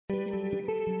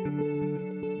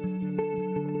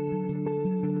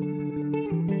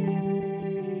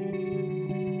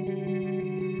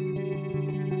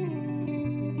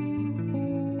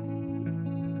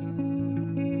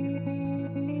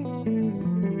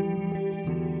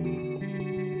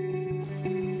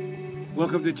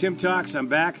Welcome to Tim Talks. I'm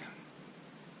back.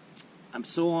 I'm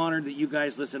so honored that you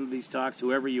guys listen to these talks,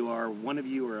 whoever you are, one of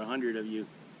you or 100 of you.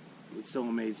 It's so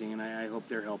amazing, and I hope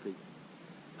they're helping.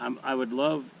 I would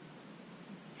love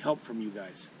help from you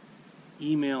guys.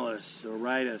 Email us or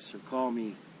write us or call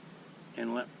me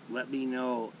and let me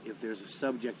know if there's a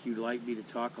subject you'd like me to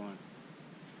talk on.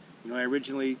 You know, I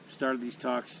originally started these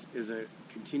talks as a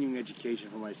continuing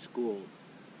education for my school.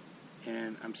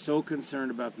 And I'm so concerned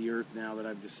about the earth now that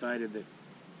I've decided that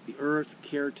the earth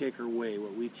caretaker way,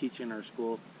 what we teach in our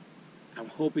school, I'm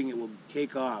hoping it will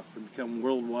take off and become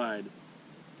worldwide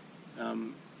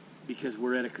because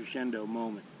we're at a crescendo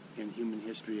moment in human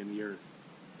history and the earth.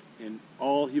 And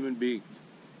all human beings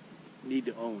need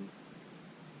to own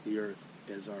the earth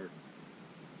as our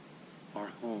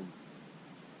home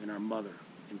and our mother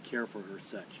and care for her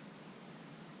such.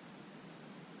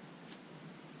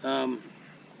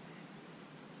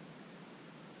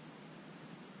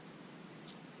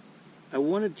 I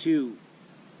wanted to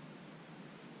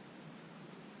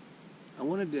I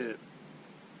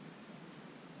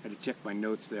had to check my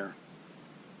notes there.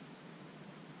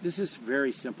 This is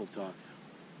very simple talk,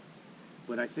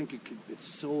 but I think it's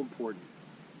so important.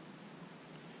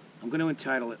 I'm going to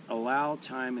entitle it, Allow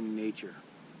Time in Nature.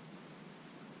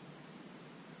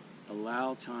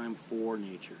 Allow time for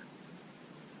nature.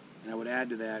 And I would add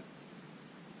to that,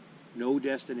 no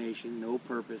destination, no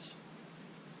purpose,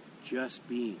 just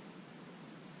being.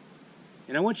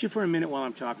 And I want you for a minute while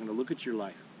I'm talking to look at your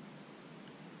life.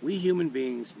 We human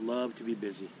beings love to be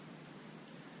busy.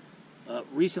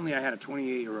 Recently I had a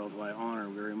 28-year-old who I honor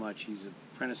very much. He's an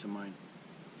apprentice of mine.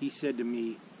 He said to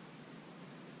me,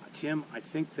 Tim, I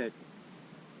think that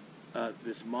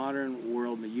this modern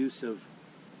world and the use of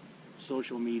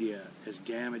social media has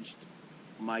damaged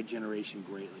my generation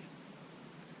greatly.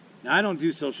 Now, I don't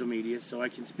do social media, so I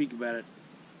can speak about it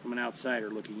from an outsider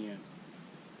looking in.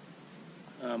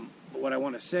 But what I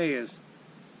want to say is,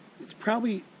 it's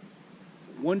probably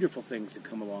wonderful things that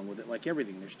come along with it, like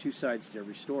everything. There's two sides to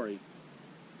every story.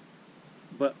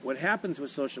 But what happens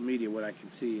with social media, what I can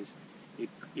see is,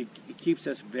 it keeps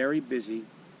us very busy,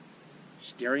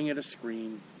 staring at a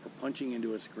screen or punching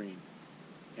into a screen.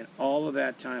 And all of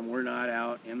that time, we're not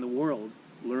out in the world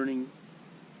learning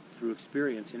through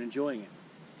experience and enjoying it.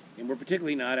 And we're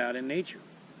particularly not out in nature.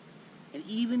 And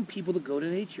even people that go to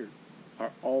nature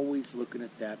are always looking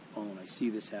at that phone. I see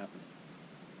this happening.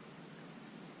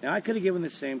 Now, I could have given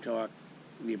this same talk,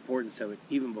 the importance of it,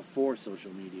 even before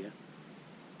social media,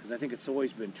 because I think it's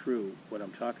always been true, what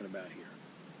I'm talking about here.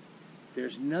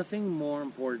 There's nothing more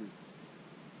important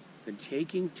than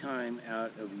taking time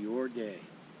out of your day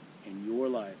and your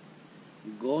life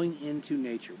and going into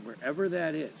nature, wherever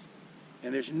that is.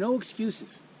 And there's no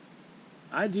excuses.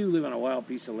 I do live on a wild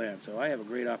piece of land, so I have a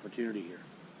great opportunity here.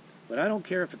 But I don't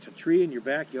care if it's a tree in your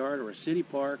backyard or a city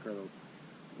park or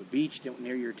the beach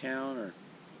near your town or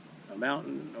a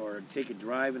mountain, or take a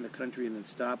drive in the country and then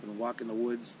stop and walk in the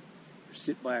woods or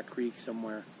sit by a creek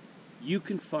somewhere. You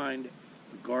can find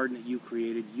a garden that you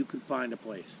created. You can find a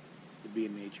place to be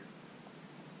in nature.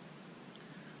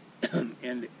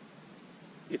 And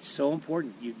it's so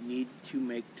important. You need to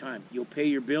make time. You'll pay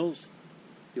your bills.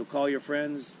 You'll call your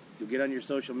friends. You'll get on your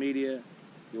social media.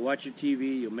 You'll watch your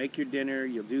TV. You'll make your dinner.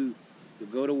 You'll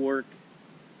go to work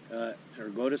or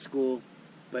go to school,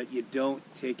 but you don't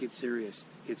take it serious.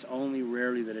 It's only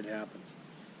rarely that it happens.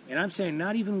 And I'm saying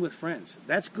not even with friends.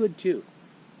 That's good too.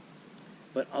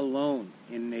 But alone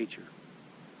in nature,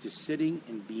 just sitting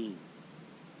and being.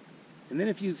 And then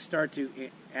if you start to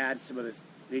add some of the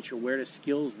nature awareness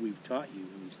skills we've taught you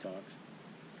in these talks,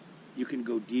 you can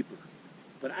go deeper.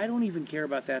 But I don't even care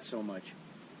about that so much.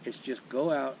 It's just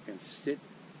go out and sit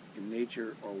in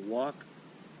nature or walk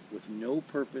with no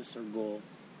purpose or goal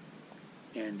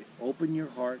and open your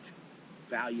heart.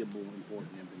 Valuable,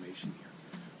 important information here.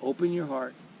 Open your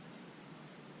heart.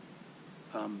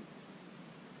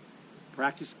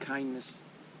 Practice kindness.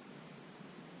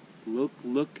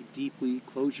 Look deeply.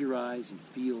 Close your eyes and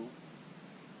feel.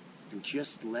 And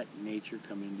just let nature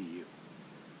come into you.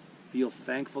 Feel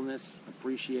thankfulness,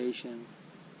 appreciation,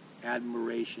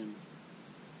 admiration,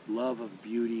 love of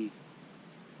beauty,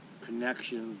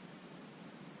 connection,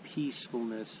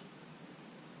 peacefulness.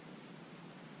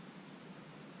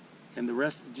 And the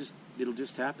rest, it'll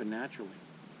just happen naturally.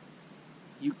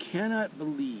 You cannot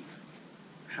believe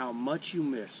how much you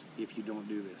miss if you don't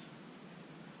do this.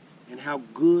 And how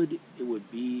good it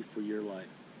would be for your life.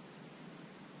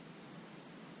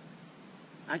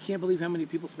 I can't believe how many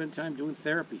people spend time doing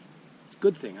therapy. It's a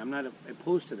good thing. I'm not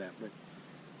opposed to that. But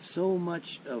so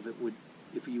much of it would,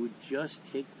 if you would just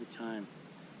take the time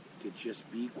to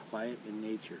just be quiet in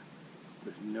nature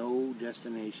with no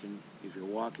destination if you're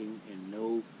walking and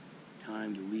no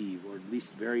time to leave, or at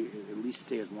least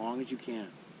stay as long as you can.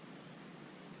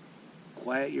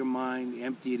 Quiet your mind,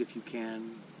 empty it if you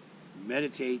can,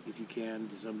 meditate if you can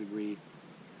to some degree,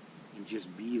 and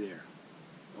just be there.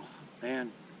 Oh,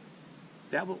 man,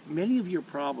 many of your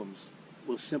problems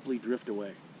will simply drift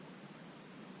away.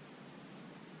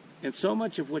 And so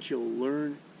much of what you'll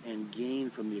learn and gain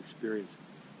from the experience,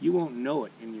 you won't know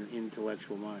it in your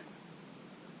intellectual mind,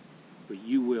 but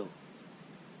you will.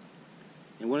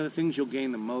 And one of the things you'll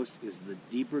gain the most is the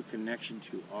deeper connection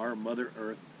to our Mother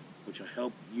Earth, which will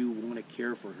help you want to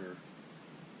care for her.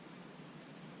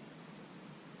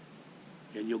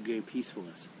 And you'll gain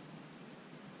peacefulness,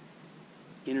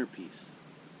 inner peace.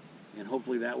 And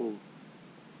hopefully that will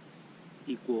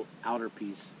equal outer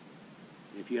peace.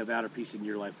 And if you have outer peace in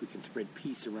your life, we can spread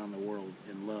peace around the world,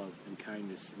 and love and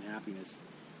kindness and happiness,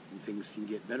 and things can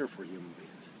get better for human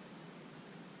beings.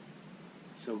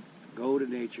 So go to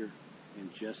nature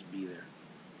and just be there.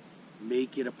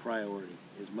 Make it a priority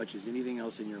as much as anything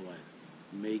else in your life.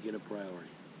 Make it a priority.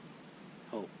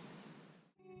 Hope.